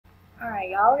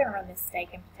Alright, y'all, we're going to run this steak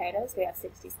and potatoes. We have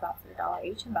 60 spots at $1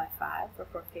 each and buy 5 for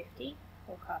 $4.50.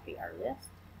 We'll copy our list.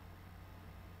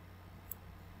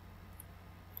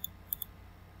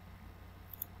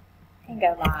 And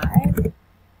go live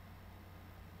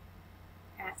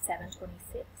at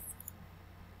 7:26.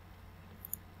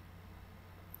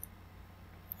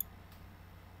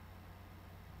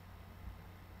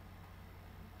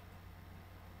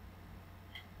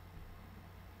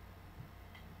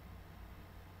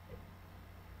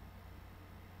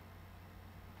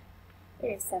 It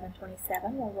is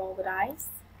 7:27. We'll roll the dice.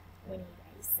 We need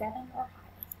a 7 or higher.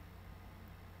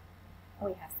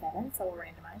 We have 7, so we'll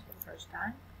randomize for the first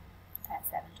time at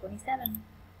 7:27.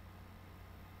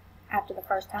 After the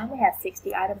first time, we have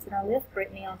 60 items in our list.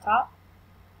 Brittany on top,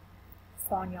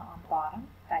 Sonia on bottom.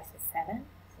 Dice is 7,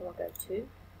 so we'll go 2,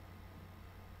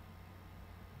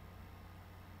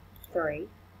 3,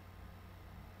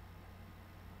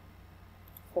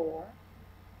 4,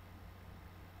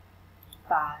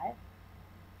 5,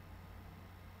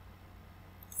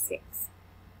 6.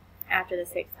 After the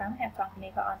 6th time, we have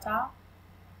Tonkanika on top,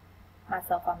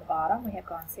 myself on the bottom. We have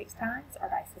gone 6 times. Our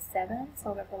dice is 7, so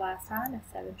we'll go for the last time at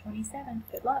 7:27.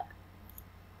 Good luck.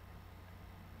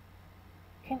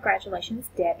 Congratulations,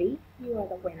 Debbie. You are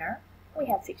the winner. We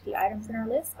have 60 items in our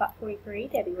list. Spot 43,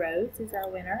 Debbie Rhodes is our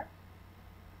winner.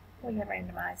 We have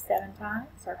randomized 7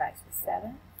 times. Our dice is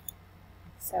 7.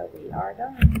 So we are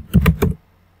done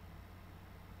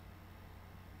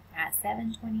at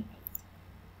 7:28.